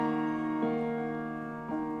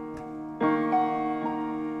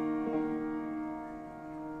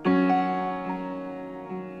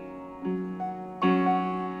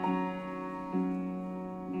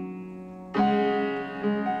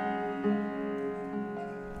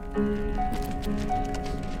Jesus,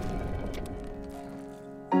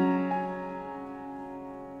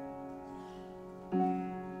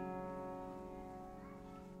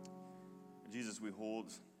 we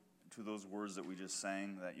hold to those words that we just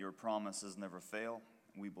sang, that your promises never fail.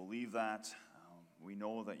 We believe that. We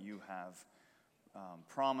know that you have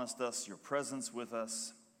promised us your presence with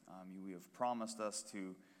us. You have promised us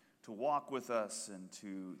to walk with us and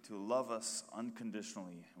to love us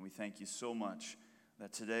unconditionally. And we thank you so much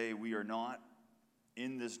that today we are not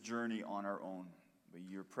in this journey on our own, but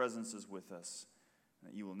your presence is with us, and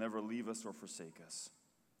that you will never leave us or forsake us.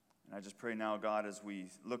 And I just pray now, God, as we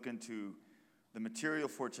look into the material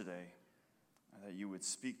for today, that you would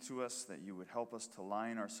speak to us, that you would help us to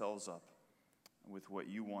line ourselves up with what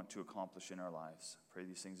you want to accomplish in our lives. I pray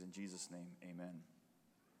these things in Jesus' name, amen.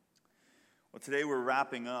 Well, today we're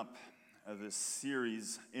wrapping up this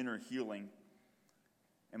series, Inner Healing.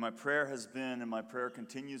 And my prayer has been, and my prayer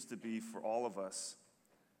continues to be for all of us,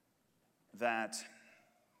 that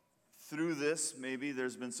through this, maybe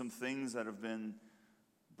there's been some things that have been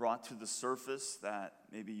brought to the surface that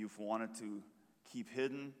maybe you've wanted to keep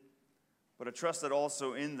hidden. But I trust that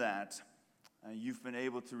also in that, you've been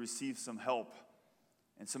able to receive some help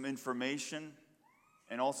and some information,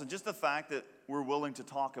 and also just the fact that we're willing to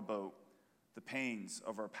talk about the pains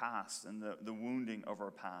of our past and the wounding of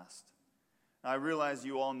our past. Now, I realize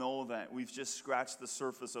you all know that we've just scratched the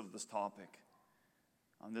surface of this topic.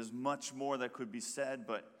 There's much more that could be said,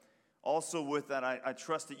 but also with that, I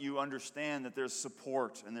trust that you understand that there's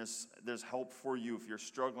support and there's help for you if you're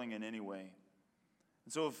struggling in any way.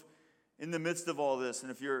 And so if in the midst of all this,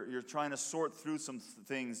 and if you're trying to sort through some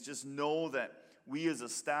things, just know that we as a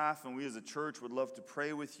staff and we as a church would love to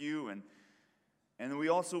pray with you, and we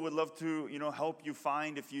also would love to, help you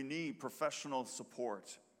find, if you need, professional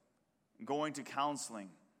support, going to counseling,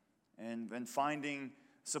 and finding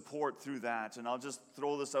support through that. And I'll just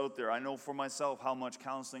throw this out there. I know for myself how much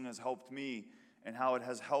counseling has helped me and how it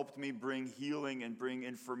has helped me bring healing and bring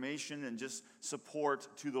information and just support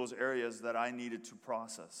to those areas that I needed to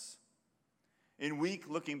process.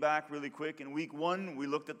 Looking back really quick, in week 1, we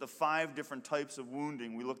looked at the 5 different types of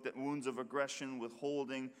wounding. We looked at wounds of aggression,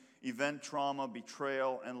 withholding, event trauma,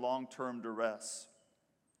 betrayal, and long-term duress.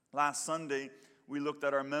 Last Sunday, we looked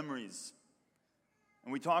at our memories.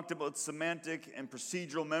 And we talked about semantic and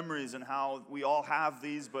procedural memories and how we all have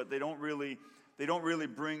these, but they don't really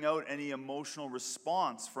bring out any emotional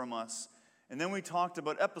response from us. And then we talked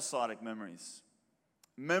about episodic memories.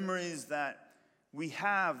 Memories that we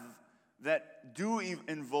have that do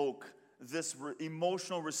invoke this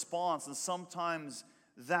emotional response, and sometimes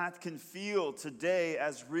that can feel today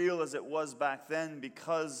as real as it was back then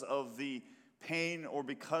because of the pain or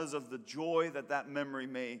because of the joy that memory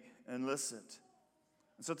may elicit.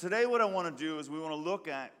 And so today what I want to do is we want to look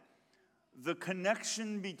at the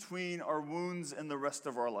connection between our wounds and the rest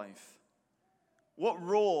of our life. What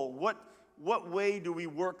role, what way do we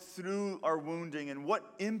work through our wounding, and what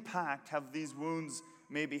impact have these wounds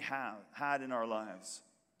maybe had in our lives?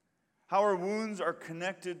 How our wounds are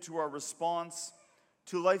connected to our response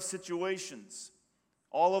to life situations.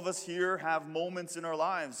 All of us here have moments in our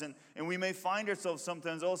lives, and we may find ourselves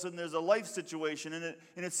sometimes, all of a sudden there's a life situation, and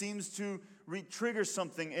it seems to trigger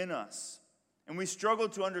something in us. And we struggle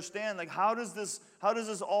to understand, how does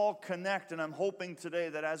this all connect? And I'm hoping today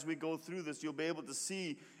that as we go through this, you'll be able to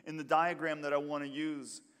see in the diagram that I want to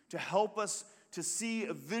use to help us to see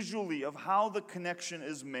visually of how the connection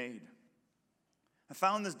is made. I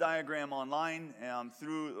found this diagram online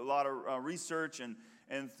through a lot of research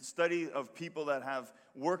and study of people that have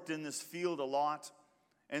worked in this field a lot.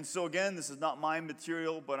 And so again, this is not my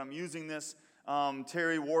material, but I'm using this.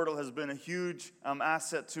 Terry Wardle has been a huge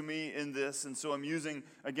asset to me in this, and so I'm using,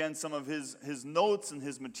 again, some of his notes and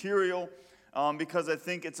his material because I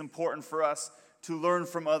think it's important for us to learn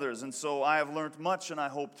from others. And so I have learned much, and I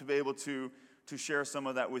hope to be able to share some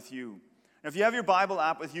of that with you. Now, if you have your Bible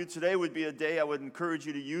app with you, today would be a day I would encourage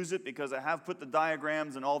you to use it because I have put the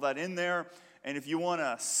diagrams and all that in there. And if you want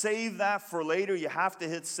to save that for later, you have to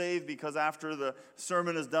hit save because after the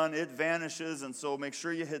sermon is done, it vanishes. And so make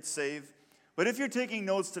sure you hit save. But if you're taking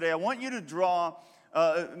notes today, I want you to draw,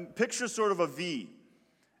 picture sort of a V.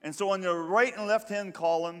 And so on the right and left-hand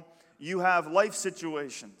column, you have life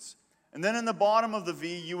situations. And then in the bottom of the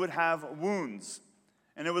V, you would have wounds.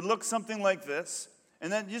 And it would look something like this.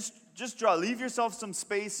 And then just draw. Leave yourself some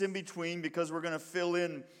space in between because we're going to fill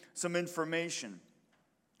in some information.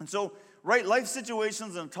 And so write life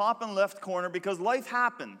situations in the top and left corner because life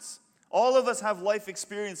happens. All of us have life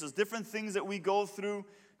experiences, different things that we go through,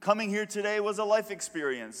 Coming here today was a life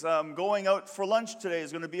experience. Going out for lunch today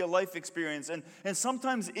is going to be a life experience. And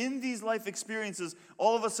sometimes in these life experiences,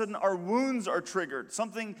 all of a sudden our wounds are triggered.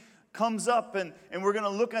 Something comes up, and we're going to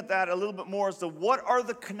look at that a little bit more as to what are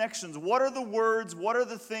the connections, what are the words, what are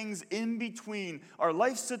the things in between our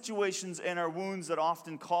life situations and our wounds that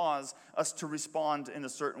often cause us to respond in a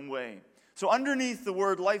certain way. So underneath the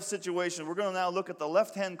word life situation, we're going to now look at the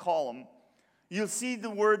left-hand column. You'll see the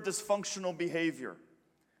word dysfunctional behavior.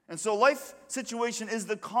 And so life situation is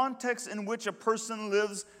the context in which a person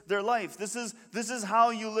lives their life. This is how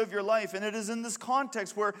you live your life. And it is in this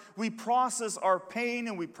context where we process our pain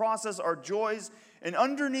and we process our joys. And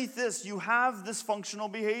underneath this, you have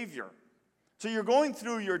dysfunctional behavior. So you're going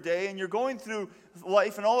through your day and you're going through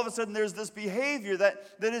life, and all of a sudden there's this behavior that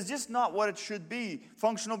is just not what it should be.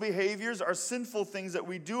 Functional behaviors are sinful things that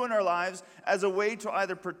we do in our lives as a way to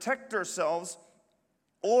either protect ourselves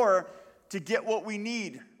or to get what we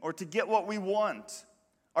need or to get what we want.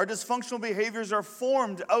 Our dysfunctional behaviors are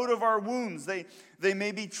formed out of our wounds. They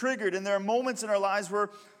may be triggered, and there are moments in our lives where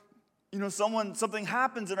something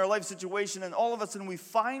happens in our life situation, and all of a sudden we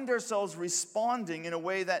find ourselves responding in a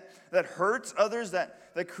way that hurts others,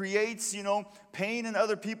 that creates, pain in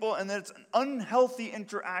other people, and that it's an unhealthy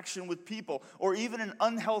interaction with people, or even an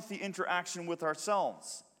unhealthy interaction with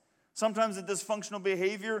ourselves. Sometimes the dysfunctional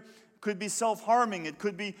behavior could be self-harming. It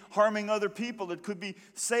could be harming other people. It could be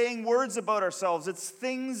saying words about ourselves. It's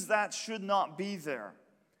things that should not be there.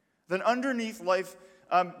 Then underneath life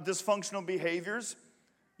dysfunctional behaviors,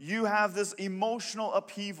 you have this emotional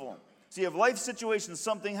upheaval. So you have life situations,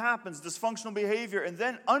 something happens, dysfunctional behavior, and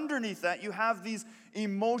then underneath that you have these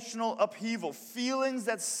emotional upheaval, feelings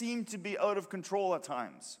that seem to be out of control at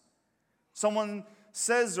times. Someone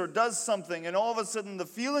says or does something, and all of a sudden the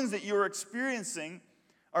feelings that you're experiencing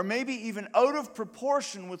are maybe even out of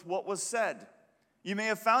proportion with what was said. You may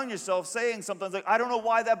have found yourself saying something like, I don't know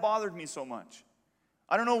why that bothered me so much.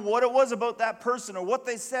 I don't know what it was about that person or what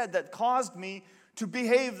they said that caused me to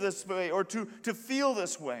behave this way or to feel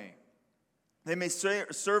this way. They may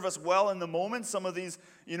serve us well in the moment. Some of these,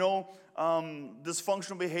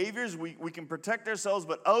 dysfunctional behaviors, we can protect ourselves,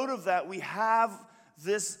 but out of that we have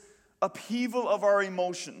this upheaval of our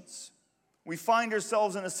emotions. We find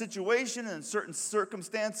ourselves in a situation, in certain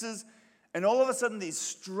circumstances, and all of a sudden these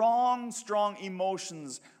strong, strong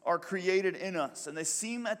emotions are created in us, and they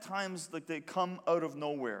seem at times like they come out of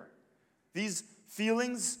nowhere. These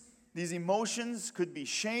feelings, these emotions could be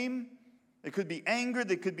shame, they could be anger,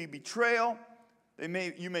 they could be betrayal. You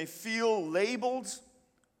may feel labeled,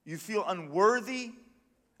 you feel unworthy,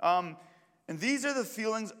 and these are the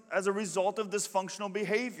feelings as a result of dysfunctional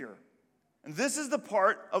behavior. And this is the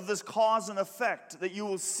part of this cause and effect that you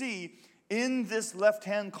will see in this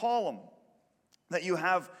left-hand column. That you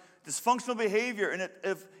have dysfunctional behavior, and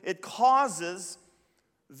it causes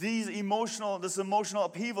this emotional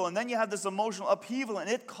upheaval. And then you have this emotional upheaval, and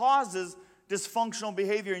it causes dysfunctional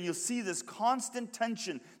behavior. And you'll see this constant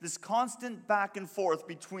tension, this constant back and forth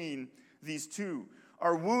between these two.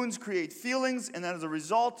 Our wounds create feelings, and as a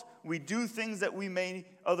result, we do things that we may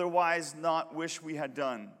otherwise not wish we had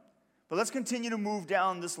done. But let's continue to move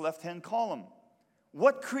down this left-hand column.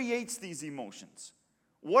 What creates these emotions?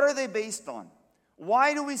 What are they based on?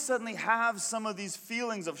 Why do we suddenly have some of these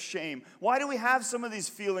feelings of shame? Why do we have some of these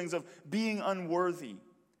feelings of being unworthy?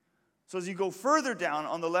 So as you go further down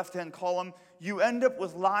on the left-hand column, you end up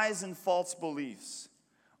with lies and false beliefs.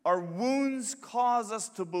 Our wounds cause us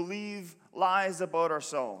to believe lies about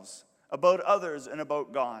ourselves, about others, and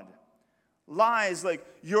about God. Lies like,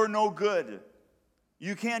 you're no good.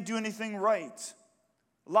 You can't do anything right.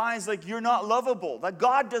 Lies like you're not lovable, that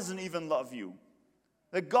God doesn't even love you,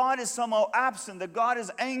 that God is somehow absent, that God is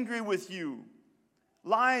angry with you.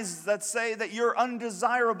 Lies that say that you're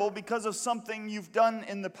undesirable because of something you've done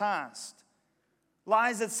in the past.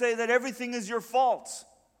 Lies that say that everything is your fault.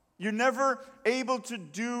 You're never able to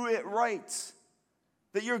do it right.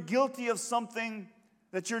 That you're guilty of something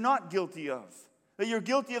that you're not guilty of. That you're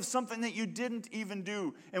guilty of something that you didn't even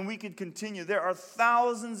do. And we could continue. There are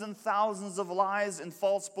thousands and thousands of lies and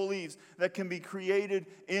false beliefs that can be created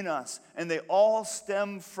in us. And they all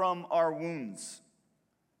stem from our wounds.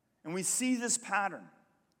 And we see this pattern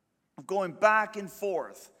of going back and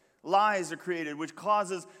forth. Lies are created, which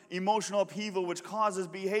causes emotional upheaval, which causes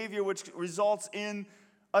behavior, which results in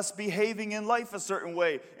us behaving in life a certain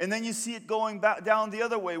way. And then you see it going back down the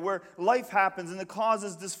other way, where life happens and it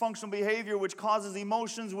causes dysfunctional behavior, which causes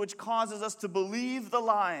emotions, which causes us to believe the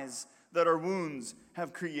lies that our wounds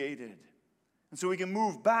have created. And so we can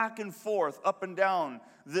move back and forth, up and down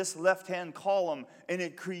this left-hand column, and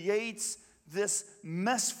it creates this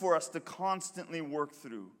mess for us to constantly work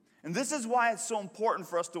through. And this is why it's so important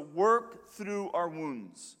for us to work through our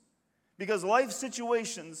wounds. Because life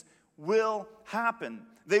situations will happen.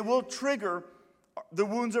 They will trigger the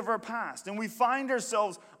wounds of our past. And we find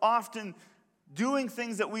ourselves often doing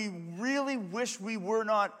things that we really wish we were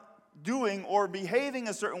not doing, or behaving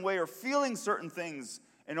a certain way, or feeling certain things.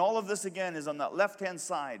 And all of this, again, is on that left-hand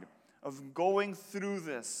side of going through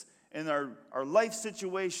this. And our life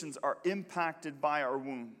situations are impacted by our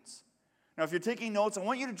wounds. Now, if you're taking notes, I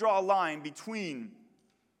want you to draw a line between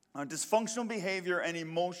dysfunctional behavior and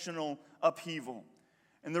emotional upheaval.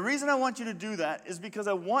 And the reason I want you to do that is because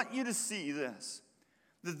I want you to see this.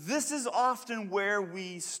 That this is often where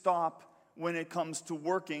we stop when it comes to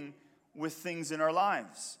working with things in our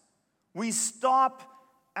lives. We stop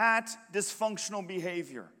at dysfunctional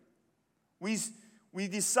behavior. We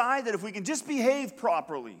decide that if we can just behave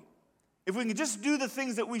properly, if we can just do the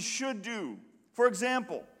things that we should do. For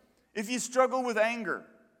example, if you struggle with anger,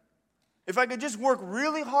 if I could just work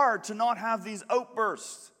really hard to not have these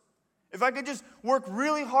outbursts, if I could just work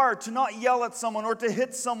really hard to not yell at someone or to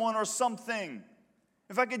hit someone or something,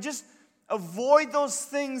 if I could just avoid those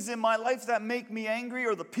things in my life that make me angry,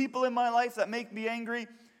 or the people in my life that make me angry,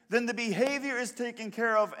 then the behavior is taken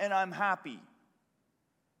care of and I'm happy.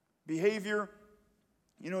 Behavior,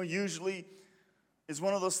 usually is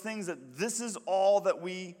one of those things that this is all that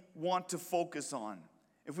we want to focus on.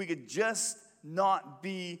 If we could just not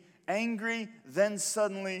be angry, then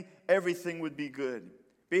suddenly everything would be good.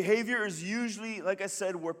 Behavior is usually, like I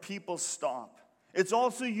said, where people stop. It's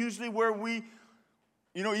also usually where we,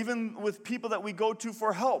 even with people that we go to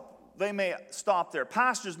for help, they may stop there.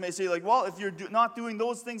 Pastors may say, well, if you're not doing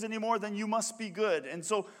those things anymore, then you must be good. And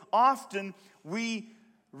so often we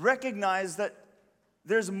recognize that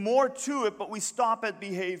there's more to it, but we stop at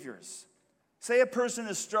behaviors. Say a person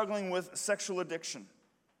is struggling with sexual addiction.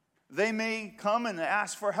 They may come and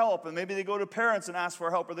ask for help, and maybe they go to parents and ask for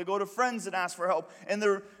help, or they go to friends and ask for help. And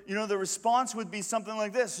the response would be something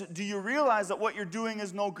like this: do you realize that what you're doing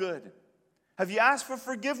is no good? Have you asked for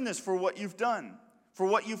forgiveness for what you've done, for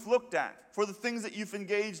what you've looked at, for the things that you've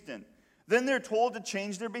engaged in? Then they're told to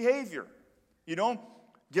change their behavior. Get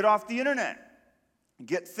off the internet.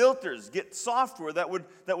 Get filters, get software that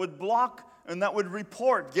would block and that would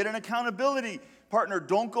report. Get an accountability partner.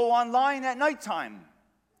 Don't go online at nighttime.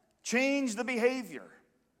 Change the behavior.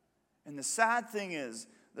 And the sad thing is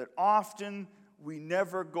that often we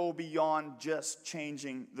never go beyond just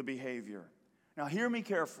changing the behavior. Now hear me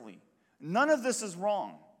carefully. None of this is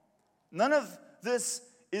wrong. None of this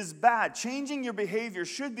is bad. Changing your behavior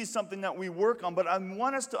should be something that we work on, but I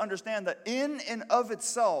want us to understand that in and of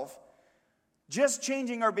itself, just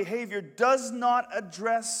changing our behavior does not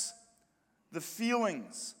address the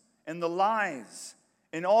feelings and the lies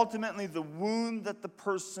and ultimately the wound that the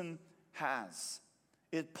person has.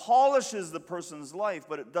 It polishes the person's life,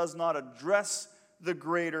 but it does not address the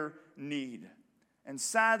greater need. And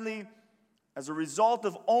sadly, as a result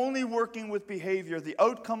of only working with behavior, the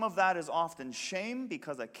outcome of that is often shame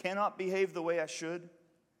because I cannot behave the way I should,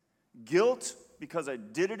 guilt because I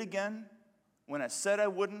did it again when I said I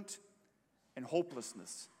wouldn't, and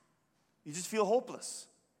hopelessness. You just feel hopeless.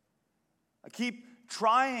 I keep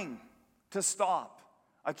trying to stop.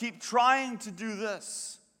 I keep trying to do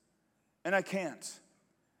this, and I can't.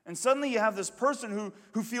 And suddenly you have this person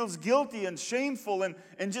who feels guilty and shameful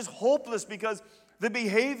and just hopeless because the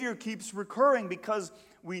behavior keeps recurring, because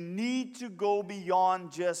we need to go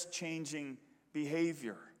beyond just changing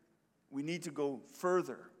behavior. We need to go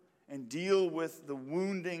further and deal with the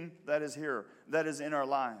wounding that is here, that is in our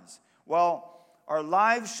lives. While our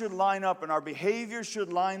lives should line up and our behavior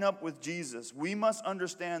should line up with Jesus, we must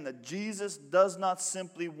understand that Jesus does not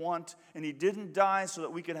simply want, and he didn't die so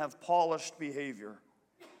that we could have polished behavior.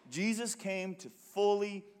 Jesus came to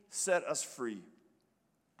fully set us free.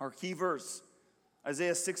 Our key verse,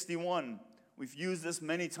 Isaiah 61. We've used this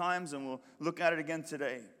many times and we'll look at it again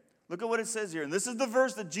today. Look at what it says here. And this is the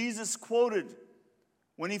verse that Jesus quoted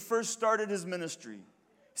when he first started his ministry.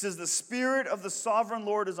 He says, "The Spirit of the sovereign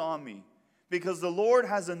Lord is on me, because the Lord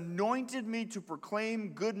has anointed me to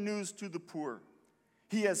proclaim good news to the poor.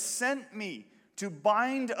 He has sent me to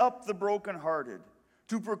bind up the brokenhearted,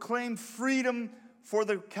 to proclaim freedom for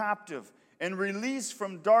the captive and release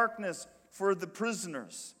from darkness for the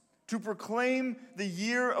prisoners, to proclaim the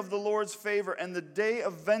year of the Lord's favor and the day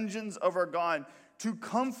of vengeance of our God, to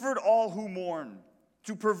comfort all who mourn,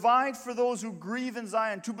 to provide for those who grieve in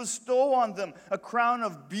Zion, to bestow on them a crown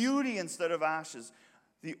of beauty instead of ashes,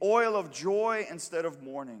 the oil of joy instead of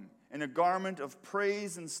mourning, and a garment of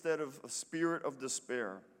praise instead of a spirit of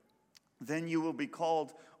despair. Then you will be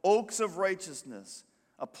called oaks of righteousness,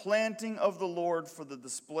 a planting of the Lord for the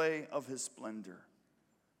display of his splendor.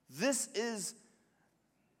 This is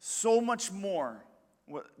so much more.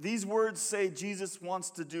 What these words say Jesus wants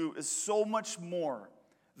to do is so much more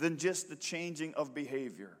than just the changing of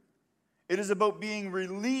behavior. It is about being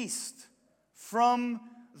released from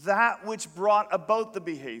that which brought about the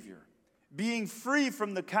behavior, being free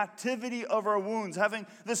from the captivity of our wounds, having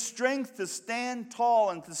the strength to stand tall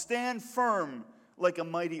and to stand firm like a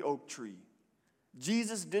mighty oak tree.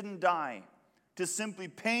 Jesus didn't die to simply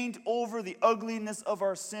paint over the ugliness of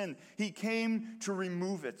our sin. He came to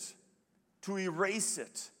remove it, to erase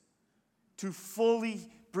it, to fully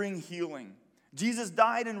bring healing. Jesus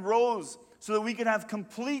died and rose so that we could have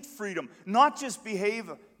complete freedom, not just behave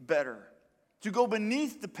better, to go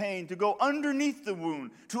beneath the pain, to go underneath the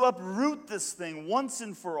wound, to uproot this thing once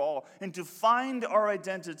and for all, and to find our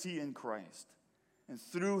identity in Christ. And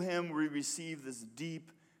through him, we receive this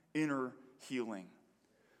deep inner healing.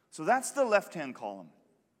 So that's the left-hand column.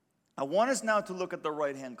 I want us now to look at the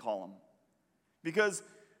right-hand column. Because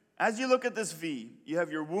as you look at this V, you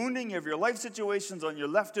have your wounding, you have your life situations on your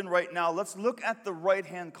left and right. Now, let's look at the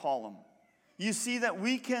right-hand column. You see that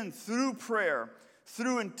we can, through prayer,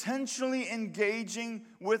 through intentionally engaging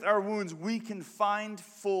with our wounds, we can find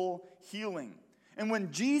full healing. And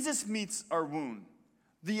when Jesus meets our wound,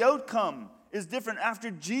 the outcome is different.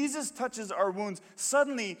 After Jesus touches our wounds,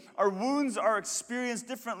 suddenly our wounds are experienced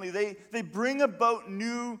differently. They bring about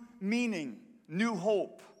new meaning, new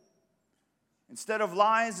hope. Instead of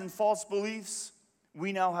lies and false beliefs,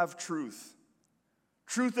 we now have truth.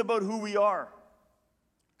 Truth about who we are.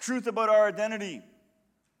 Truth about our identity.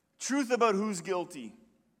 Truth about who's guilty.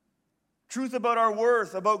 Truth about our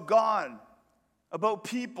worth, about God, about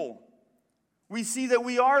people. We see that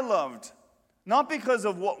we are loved. Not because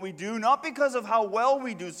of what we do, not because of how well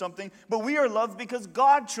we do something, but we are loved because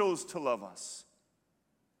God chose to love us.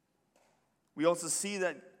 We also see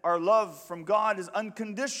that our love from God is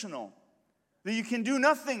unconditional. That you can do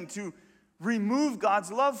nothing to remove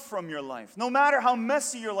God's love from your life. No matter how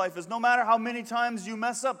messy your life is, no matter how many times you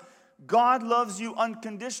mess up, God loves you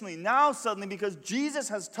unconditionally. Now suddenly, because Jesus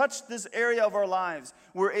has touched this area of our lives,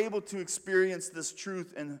 we're able to experience this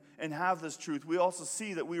truth and have this truth. We also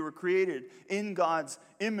see that we were created in God's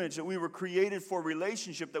image, that we were created for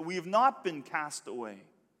relationship, that we have not been cast away.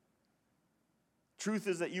 Truth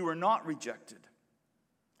is that you are not rejected,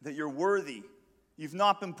 that you're worthy. You've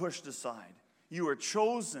not been pushed aside. You are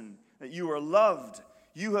chosen, that you are loved.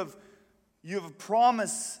 You have a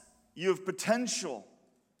promise, you have potential.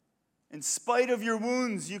 In spite of your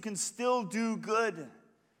wounds, you can still do good.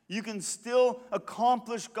 You can still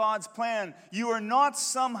accomplish God's plan. You are not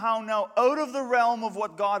somehow now out of the realm of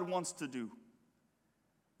what God wants to do.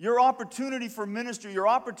 Your opportunity for ministry, your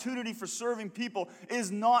opportunity for serving people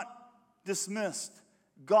is not dismissed.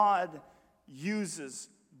 God uses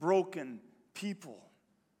broken people.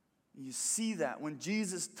 You see that when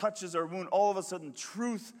Jesus touches our wound, all of a sudden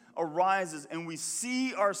truth arises and we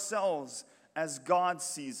see ourselves as God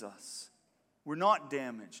sees us. We're not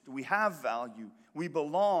damaged. We have value. We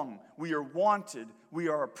belong. We are wanted. We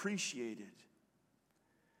are appreciated.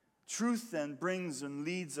 Truth then brings and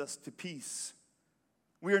leads us to peace.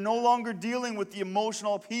 We are no longer dealing with the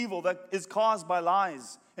emotional upheaval that is caused by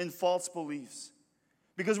lies and false beliefs.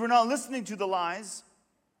 Because we're not listening to the lies,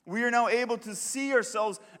 we are now able to see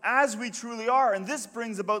ourselves as we truly are. And this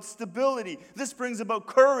brings about stability. This brings about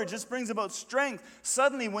courage. This brings about strength.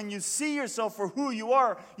 Suddenly, when you see yourself for who you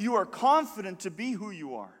are confident to be who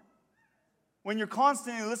you are. When you're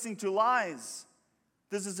constantly listening to lies,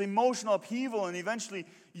 there's this emotional upheaval, and eventually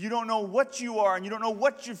you don't know what you are, and you don't know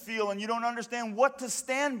what you feel, and you don't understand what to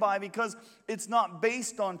stand by because it's not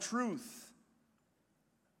based on truth.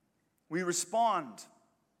 We respond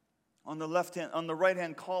on the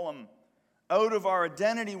right-hand column, out of our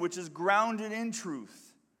identity, which is grounded in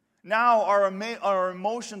truth. Now our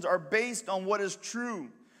emotions are based on what is true.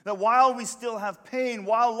 That while we still have pain,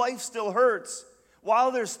 while life still hurts,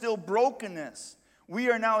 while there's still brokenness, we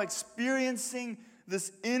are now experiencing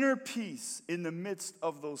this inner peace in the midst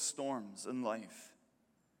of those storms in life.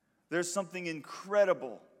 There's something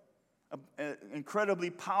incredible, incredibly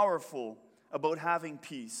powerful about having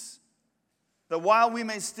peace. That while we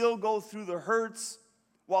may still go through the hurts,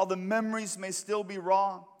 while the memories may still be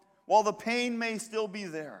raw, while the pain may still be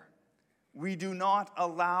there, we do not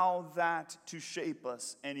allow that to shape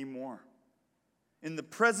us anymore. In the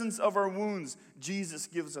presence of our wounds, Jesus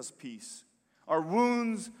gives us peace. Our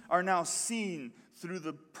wounds are now seen through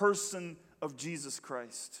the person of Jesus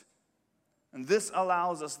Christ. And this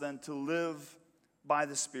allows us then to live by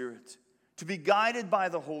the Spirit, to be guided by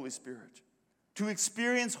the Holy Spirit, to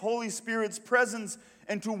experience Holy Spirit's presence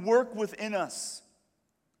and to work within us,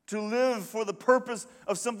 to live for the purpose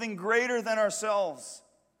of something greater than ourselves.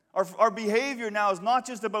 Our behavior now is not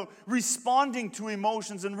just about responding to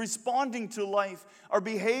emotions and responding to life. Our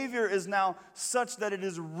behavior is now such that it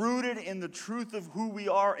is rooted in the truth of who we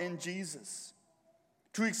are in Jesus.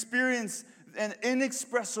 To experience an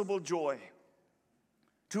inexpressible joy.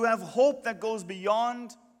 To have hope that goes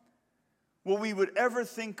beyond what we would ever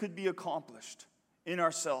think could be accomplished in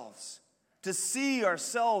ourselves. To see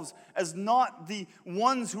ourselves as not the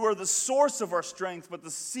ones who are the source of our strength, but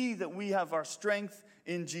to see that we have our strength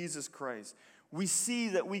in Jesus Christ. We see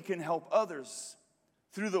that we can help others.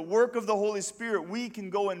 Through the work of the Holy Spirit, we can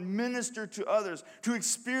go and minister to others, to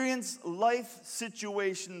experience life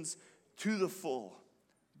situations to the full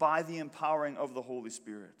by the empowering of the Holy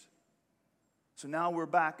Spirit. So now we're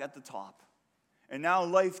back at the top. And now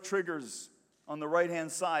life triggers on the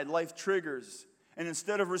right-hand side. Life triggers. And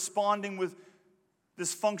instead of responding with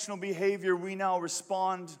dysfunctional behavior, we now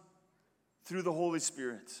respond through the Holy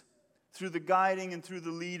Spirit, through the guiding and through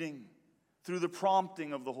the leading, through the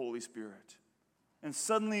prompting of the Holy Spirit. And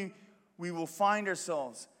suddenly we will find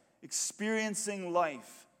ourselves experiencing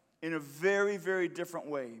life in a very, very different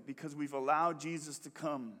way because we've allowed Jesus to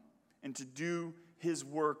come and to do his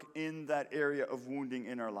work in that area of wounding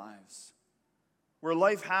in our lives. Where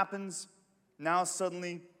life happens, now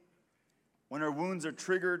suddenly, when our wounds are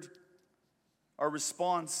triggered, our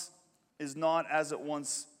response is not as it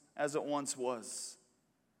once was.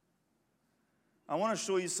 I want to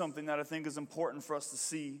show you something that I think is important for us to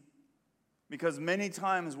see, because many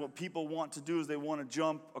times what people want to do is they want to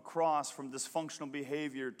jump across from dysfunctional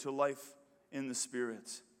behavior to life in the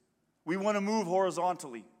Spirit. We want to move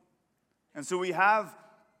horizontally. And so we have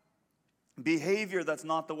behavior that's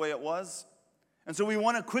not the way it was. And so we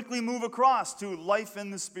want to quickly move across to life in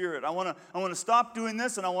the Spirit. I want to stop doing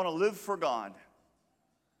this and I want to live for God.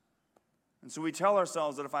 And so we tell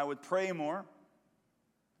ourselves that if I would pray more,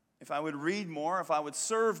 if I would read more, if I would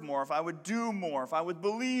serve more, if I would do more, if I would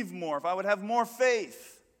believe more, if I would have more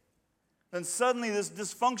faith, then suddenly this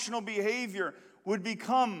dysfunctional behavior would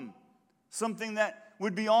become something that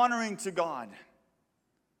would be honoring to God,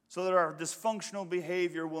 so that our dysfunctional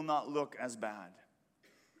behavior will not look as bad.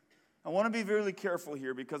 I want to be really careful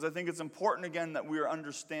here because I think it's important, again, that we are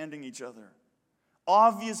understanding each other.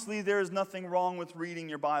 Obviously, there is nothing wrong with reading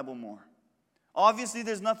your Bible more. Obviously,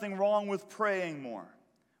 there's nothing wrong with praying more.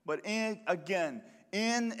 But again,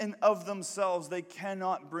 in and of themselves, they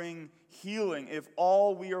cannot bring healing if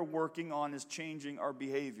all we are working on is changing our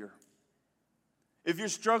behavior. If you're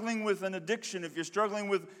struggling with an addiction, if you're struggling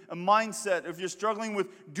with a mindset, if you're struggling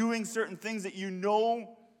with doing certain things that you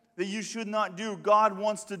know that you should not do, God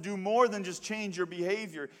wants to do more than just change your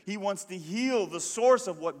behavior. He wants to heal the source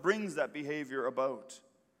of what brings that behavior about.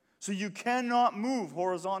 So you cannot move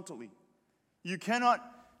horizontally. You cannot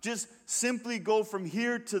just simply go from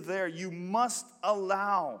here to there. You must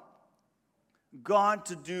allow God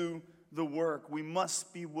to do the work. We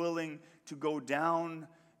must be willing to go down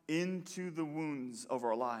into the wounds of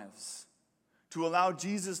our lives, to allow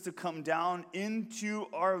Jesus to come down into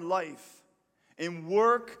our life and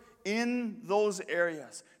work in those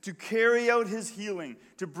areas, to carry out his healing,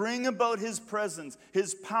 to bring about his presence,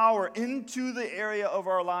 his power into the area of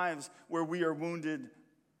our lives where we are wounded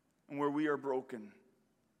and where we are broken.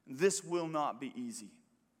 This will not be easy.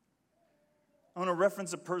 I want to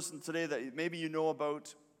reference a person today that maybe you know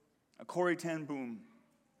about, Corrie ten Boom.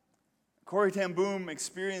 Corrie ten Boom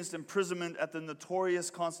experienced imprisonment at the notorious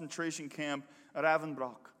concentration camp at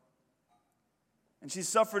Ravensbrück. And she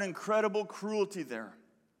suffered incredible cruelty there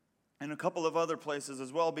and a couple of other places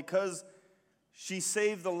as well because she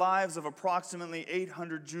saved the lives of approximately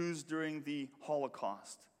 800 Jews during the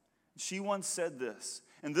Holocaust. She once said this,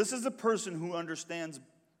 and this is a person who understands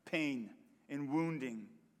pain and wounding.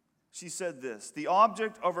 She said this: "The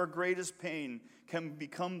object of our greatest pain can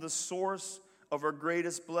become the source of our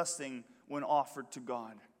greatest blessing when offered to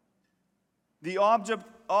God." The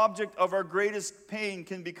object of our greatest pain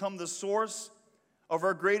can become the source of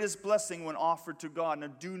our greatest blessing when offered to God. Now,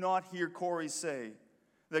 do not hear Corrie say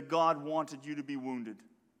that God wanted you to be wounded.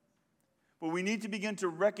 But we need to begin to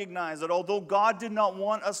recognize that although God did not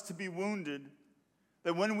want us to be wounded,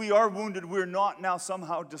 that when we are wounded, we're not now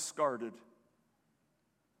somehow discarded.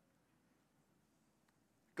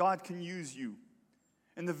 God can use you.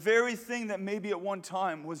 And the very thing that maybe at one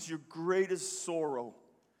time was your greatest sorrow,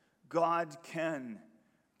 God can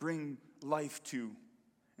bring life to.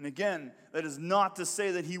 And again, that is not to say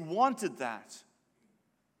that he wanted that.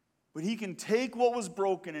 But he can take what was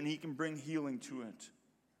broken and he can bring healing to it.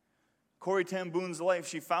 Corrie ten Boom's life,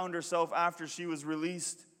 she found herself, after she was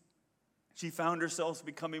released, she found herself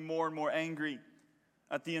becoming more and more angry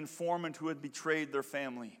at the informant who had betrayed their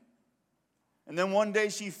family. And then one day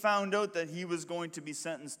she found out that he was going to be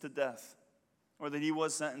sentenced to death, or that he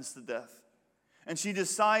was sentenced to death. And she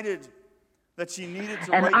decided that she needed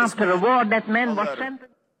to write after a war, that man was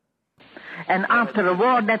sentenced. And after a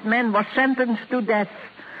war, that man was sentenced to death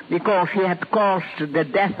because he had caused the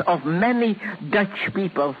death of many Dutch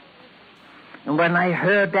people. And when I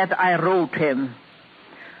heard that, I wrote him,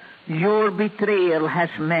 "Your betrayal has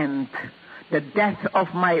meant the death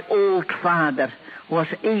of my old father, who was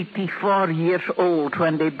 84 years old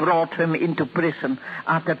when they brought him into prison.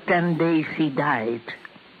 After 10 days he died.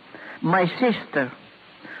 My sister,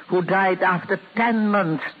 who died after 10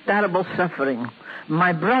 months, terrible suffering.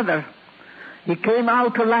 My brother, he came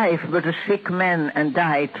out alive but a sick man and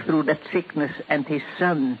died through that sickness, and his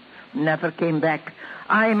son never came back.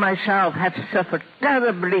 I myself have suffered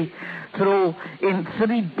terribly in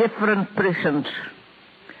 3 different prisons,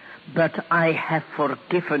 but I have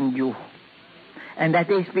forgiven you. And that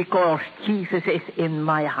is because Jesus is in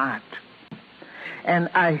my heart." And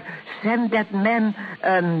I sent that man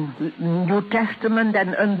a New Testament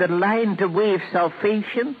and underlined the way of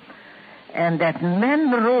salvation. And that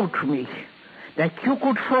man wrote me, "That you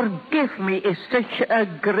could forgive me is such a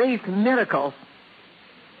great miracle,"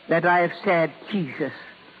 that I have said, "Jesus,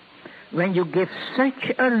 when you give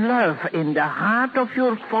such a love in the heart of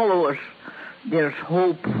your followers, there's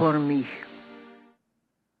hope for me."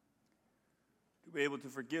 To be able to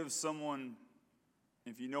forgive someone,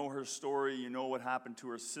 if you know her story, you know what happened to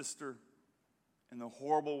her sister, and the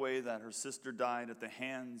horrible way that her sister died at the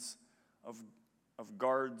hands of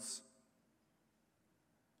guards.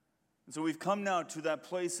 And so we've come now to that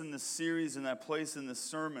place in this series and that place in this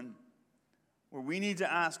sermon where we need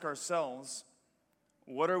to ask ourselves,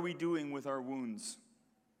 what are we doing with our wounds?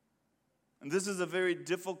 And this is a very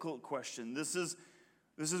difficult question. This is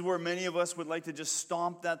where many of us would like to just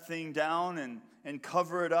stomp that thing down and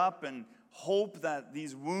cover it up and hope that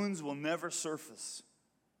these wounds will never surface.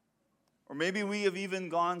 Or maybe we have even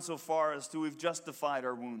gone so far as to we've justified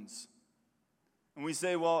our wounds. And we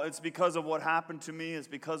say, well, it's because of what happened to me. It's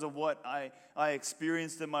because of what I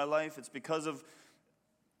experienced in my life. It's because of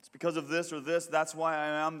this or this. That's why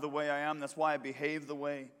I am the way I am. That's why I behave the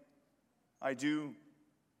way I do.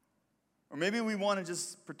 Or maybe we want to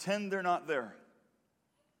just pretend they're not there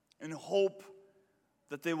and hope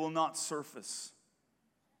that they will not surface.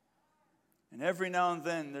 And every now and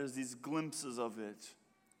then, there's these glimpses of it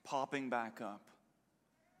popping back up.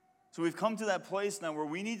 So we've come to that place now where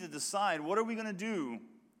we need to decide, what are we going to do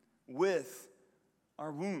with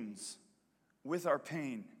our wounds, with our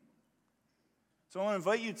pain? So I want to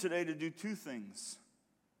invite you today to do 2 things.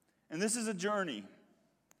 And this is a journey.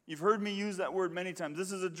 You've heard me use that word many times.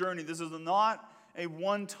 This is a journey. This is not a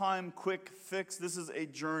one-time quick fix. This is a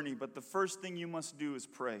journey. But the first thing you must do is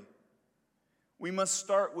pray. We must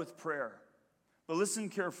start with prayer. But listen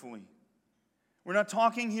carefully. We're not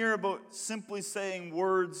talking here about simply saying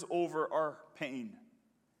words over our pain.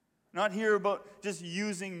 Not here about just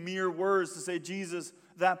using mere words to say, "Jesus,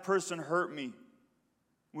 that person hurt me.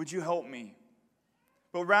 Would you help me?"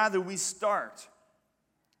 But rather we start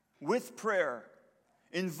with prayer,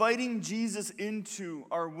 inviting Jesus into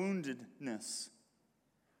our woundedness,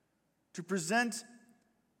 to present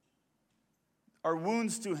our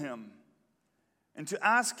wounds to him, and to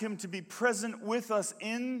ask him to be present with us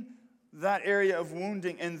in that area of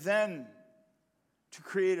wounding, and then to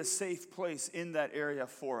create a safe place in that area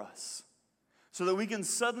for us. So that we can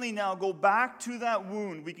suddenly now go back to that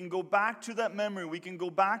wound, we can go back to that memory, we can go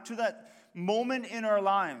back to that moment in our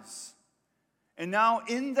lives. And now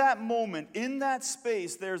in that moment, in that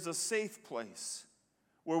space, there's a safe place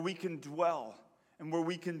where we can dwell and where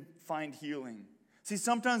we can find healing. See,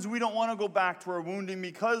 sometimes we don't want to go back to our wounding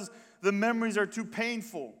because the memories are too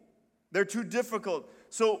painful. They're too difficult.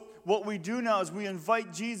 So what we do now is we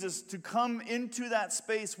invite Jesus to come into that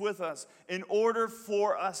space with us in order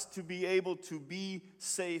for us to be able to be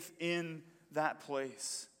safe in that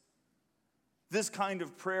place. This kind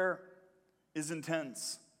of prayer is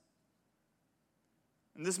intense.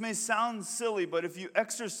 And this may sound silly, but if you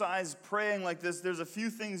exercise praying like this, there's a few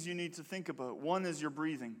things you need to think about. One is your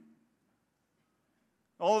breathing.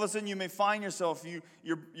 All of a sudden you may find yourself,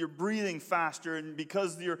 you're breathing faster, and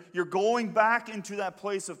because you're going back into that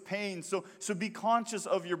place of pain. So be conscious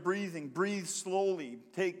of your breathing. Breathe slowly.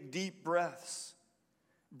 Take deep breaths.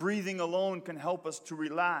 Breathing alone can help us to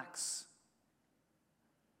relax.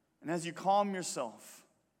 And as you calm yourself,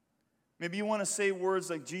 maybe you want to say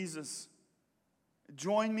words like, "Jesus,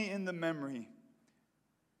 join me in the memory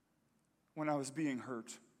when I was being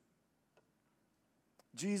hurt.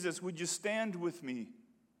 Jesus, would you stand with me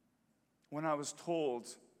when I was told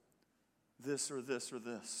this or this or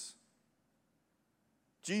this?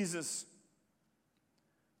 Jesus,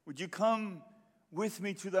 would you come with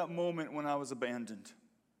me to that moment when I was abandoned?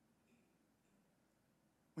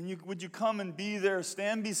 Would you come and be there,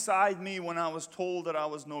 stand beside me when I was told that I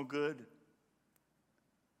was no good?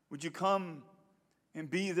 Would you come and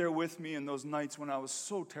be there with me in those nights when I was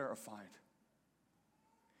so terrified?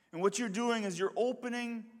 And what you're doing is you're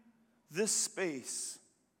opening this space,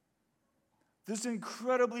 this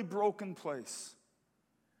incredibly broken place.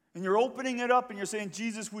 And you're opening it up and you're saying,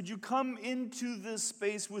 Jesus, would you come into this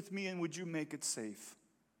space with me and would you make it safe?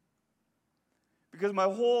 Because my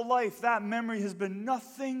whole life, that memory has been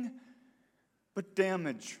nothing but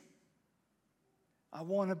damage. I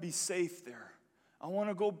want to be safe there. I want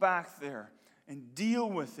to go back there and deal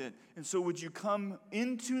with it. And so would you come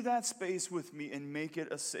into that space with me and make it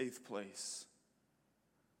a safe place?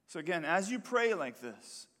 So again, as you pray like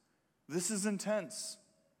this is intense.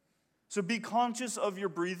 So be conscious of your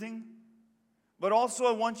breathing, but also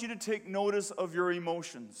I want you to take notice of your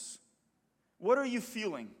emotions. What are you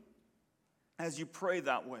feeling as you pray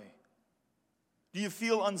that way? Do you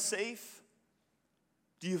feel unsafe?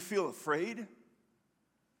 Do you feel afraid? Do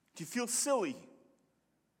you feel silly?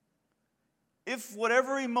 If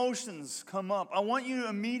whatever emotions come up, I want you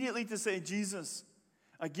immediately to say, Jesus,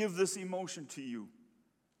 I give this emotion to you.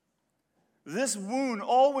 This wound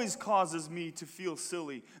always causes me to feel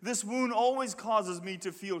silly. This wound always causes me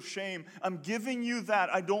to feel shame. I'm giving you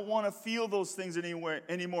that. I don't want to feel those things anymore.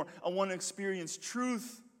 I want to experience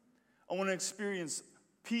truth. I want to experience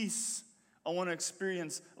peace. I want to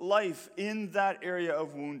experience life in that area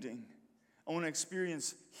of wounding. I want to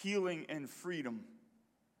experience healing and freedom.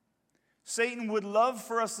 Satan would love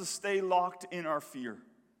for us to stay locked in our fear.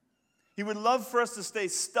 He would love for us to stay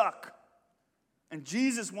stuck. And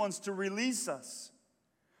Jesus wants to release us.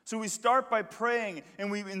 So we start by praying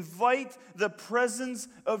and we invite the presence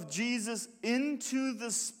of Jesus into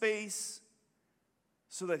the space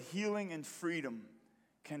so that healing and freedom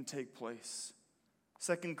can take place.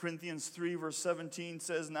 2 Corinthians 3 verse 17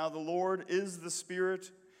 says, now the Lord is the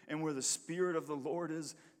Spirit, and where the Spirit of the Lord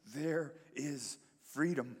is, there is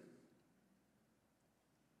freedom.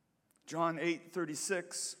 John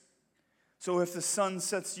 8:36, so if the Son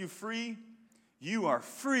sets you free, you are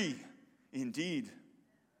free indeed.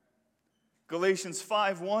 Galatians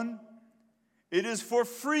 5:1, it is for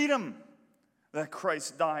freedom that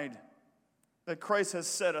Christ died, that Christ has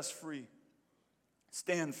set us free.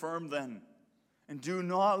 Stand firm then, and do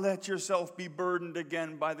not let yourself be burdened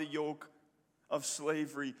again by the yoke of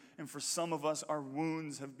slavery. And for some of us, our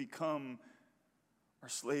wounds have become our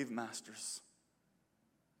slave masters.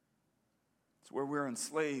 It's where we're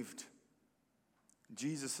enslaved.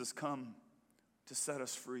 Jesus has come to set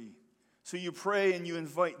us free. So you pray and you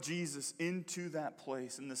invite Jesus into that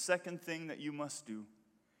place. And the second thing that you must do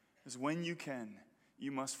is when you can,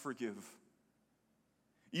 you must forgive.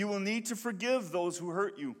 You will need to forgive those who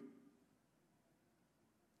hurt you.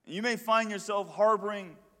 And you may find yourself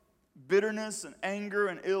harboring bitterness and anger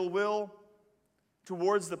and ill will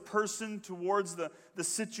towards the person, towards the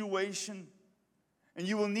situation. And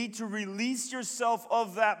you will need to release yourself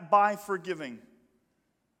of that by forgiving.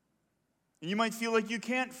 And you might feel like you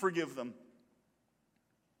can't forgive them.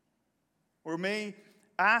 Or may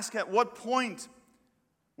ask, at what point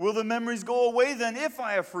will the memories go away then if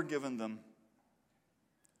I have forgiven them?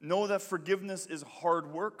 Know that forgiveness is hard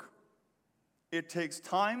work. It takes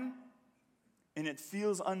time, and it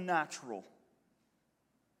feels unnatural.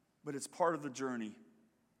 But it's part of the journey.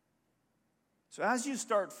 So as you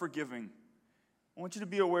start forgiving, I want you to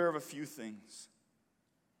be aware of a few things.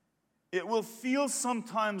 It will feel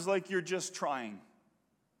sometimes like you're just trying.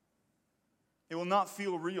 It will not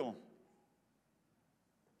feel real.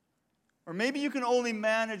 Or maybe you can only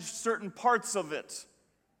manage certain parts of it.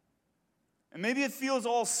 And maybe it feels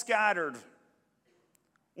all scattered.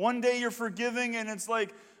 One day you're forgiving and it's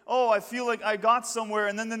like, oh, I feel like I got somewhere.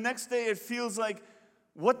 And then the next day it feels like,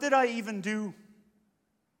 what did I even do?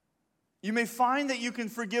 You may find that you can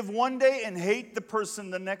forgive one day and hate the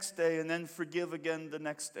person the next day and then forgive again the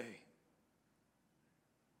next day.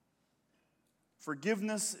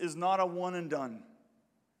 Forgiveness is not a one and done.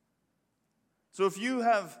 So if you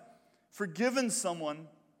have forgiven someone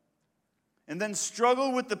and then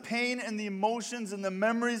struggle with the pain and the emotions and the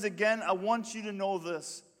memories again, I want you to know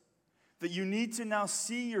this, that you need to now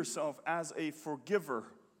see yourself as a forgiver.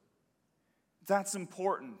 That's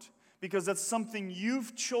important because that's something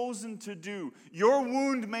you've chosen to do. Your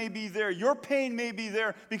wound may be there, your pain may be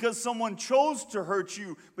there because someone chose to hurt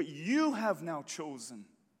you, but you have now chosen.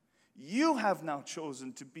 You have now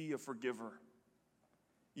chosen to be a forgiver.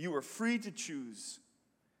 You were free to choose,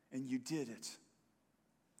 and you did it.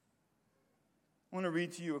 I want to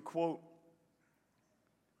read to you a quote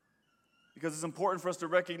because it's important for us to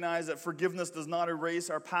recognize that forgiveness does not erase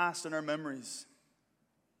our past and our memories,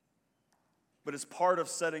 but it's part of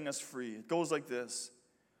setting us free. It goes like this.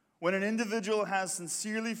 When an individual has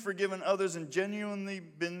sincerely forgiven others and genuinely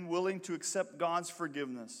been willing to accept God's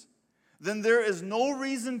forgiveness, then there is no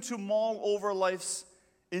reason to mull over life's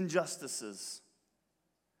injustices.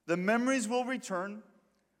 The memories will return,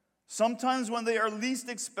 sometimes when they are least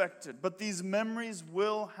expected, but these memories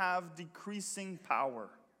will have decreasing power.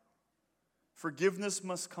 Forgiveness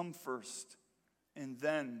must come first, and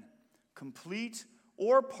then complete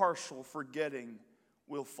or partial forgetting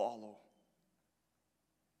will follow.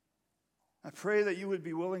 I pray that you would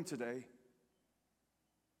be willing today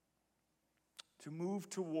to move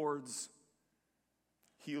towards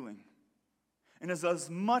healing. And as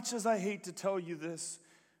much as I hate to tell you this,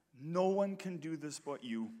 no one can do this but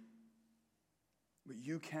you. But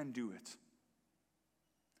you can do it.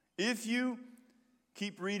 If you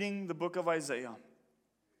keep reading the book of Isaiah,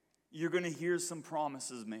 you're going to hear some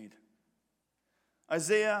promises made.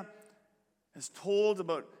 Isaiah is told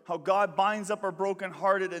about how God binds up our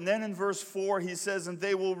brokenhearted, and then in verse 4 he says, and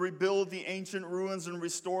they will rebuild the ancient ruins and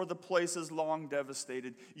restore the places long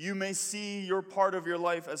devastated. You may see your part of your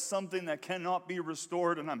life as something that cannot be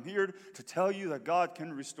restored, and I'm here to tell you that God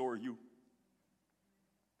can restore you.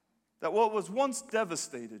 That what was once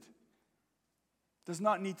devastated does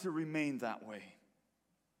not need to remain that way.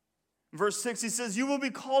 In verse 6 he says, you will be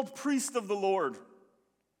called priest of the Lord.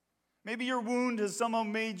 Maybe your wound has somehow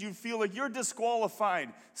made you feel like you're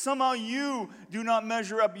disqualified. Somehow you do not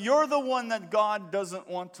measure up. You're the one that God doesn't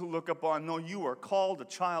want to look upon. No, you are called a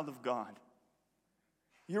child of God.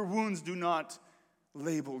 Your wounds do not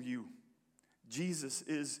label you. Jesus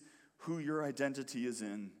is who your identity is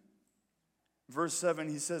in. Verse 7,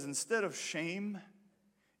 he says, instead of shame,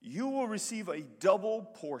 you will receive a double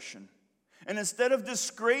portion. And instead of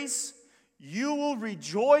disgrace, you will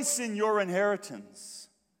rejoice in your inheritance.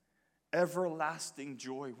 Everlasting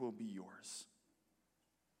joy will be yours.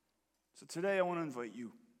 So today I want to invite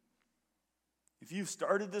you, if you've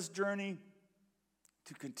started this journey,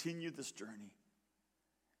 to continue this journey.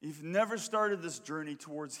 If you've never started this journey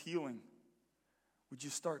towards healing, would you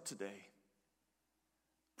start today?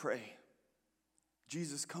 Pray.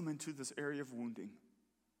 Jesus, come into this area of wounding.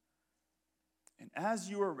 And as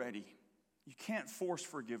you are ready, you can't force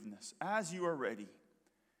forgiveness. As you are ready,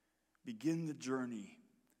 begin the journey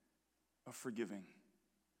of forgiving.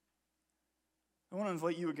 I want to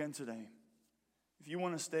invite you again today. If you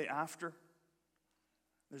want to stay after,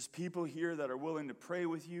 there's people here that are willing to pray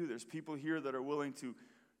with you. There's people here that are willing to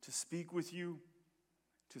speak with you,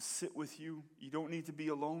 to sit with you. You don't need to be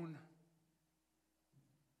alone.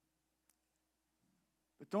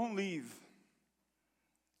 But don't leave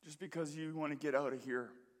just because you want to get out of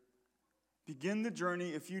here. Begin the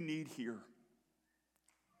journey if you need here.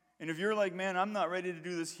 And if you're like, man, I'm not ready to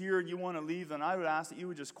do this here, and you want to leave, then I would ask that you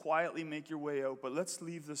would just quietly make your way out. But let's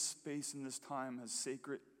leave this space and this time as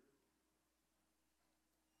sacred.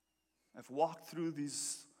 I've walked through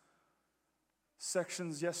these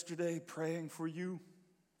sections yesterday praying for you,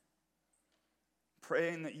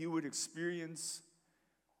 praying that you would experience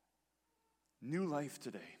new life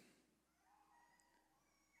today.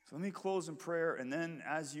 So let me close in prayer, and then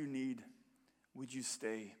as you need, would you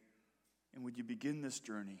stay and would you begin this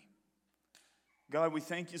journey? God, we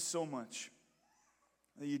thank you so much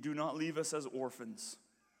that you do not leave us as orphans.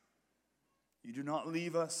 You do not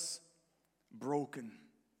leave us broken.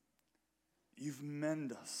 You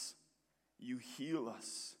mend us. You heal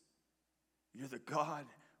us. You're the God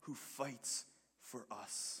who fights for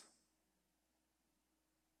us.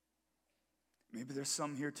 Maybe there's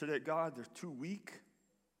some here today, God, they're too weak.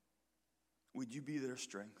 Would you be their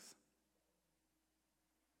strength?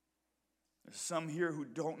 There's some here who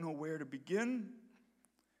don't know where to begin.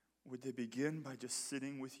 Would they begin by just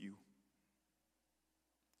sitting with you,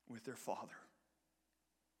 with their Father?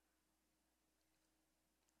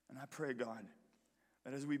 And I pray, God,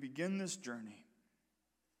 that as we begin this journey,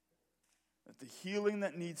 that the healing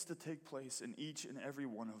that needs to take place in each and every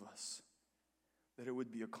one of us, that it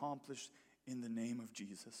would be accomplished in the name of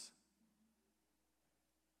Jesus.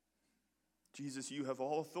 Jesus, you have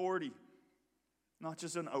all authority, not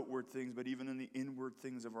just in outward things, but even in the inward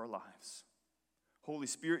things of our lives. Holy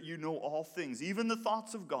Spirit, you know all things, even the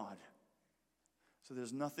thoughts of God. So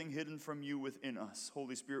there's nothing hidden from you within us.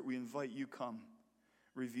 Holy Spirit, we invite you, come.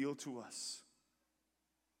 Reveal to us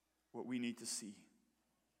what we need to see.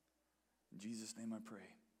 In Jesus' name I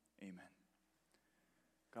pray. Amen.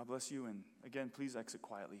 God bless you. And again, please exit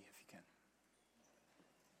quietly if you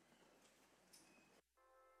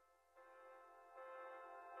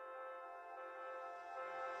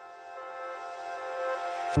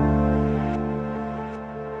can.